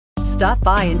Stop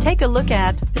by and take a look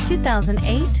at the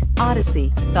 2008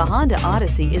 Odyssey. The Honda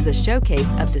Odyssey is a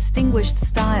showcase of distinguished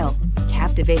style,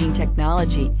 captivating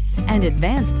technology, and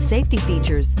advanced safety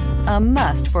features. A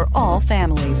must for all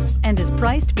families and is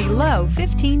priced below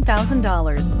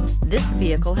 $15,000. This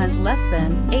vehicle has less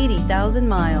than 80,000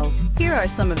 miles. Here are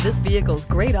some of this vehicle's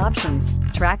great options: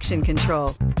 traction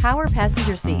control, power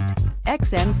passenger seat,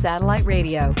 XM satellite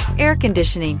radio, air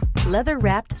conditioning,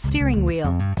 leather-wrapped steering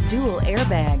wheel, dual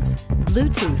airbags,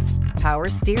 Bluetooth, power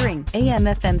steering,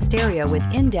 AM/FM stereo with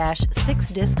in-dash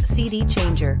 6-disc CD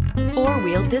changer,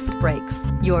 4-wheel disc brakes.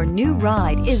 Your new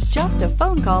ride is just a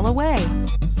phone call away.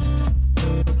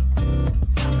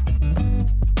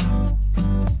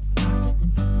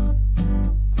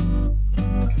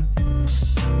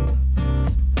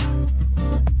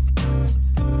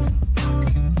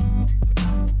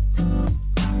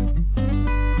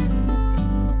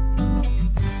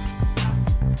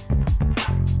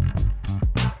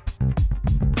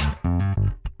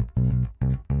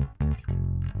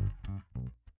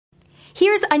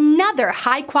 Here's another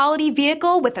high-quality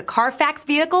vehicle with a Carfax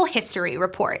Vehicle History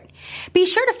Report. Be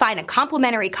sure to find a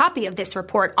complimentary copy of this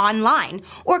report online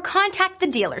or contact the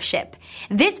dealership.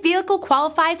 This vehicle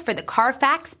qualifies for the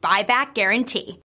Carfax Buyback Guarantee.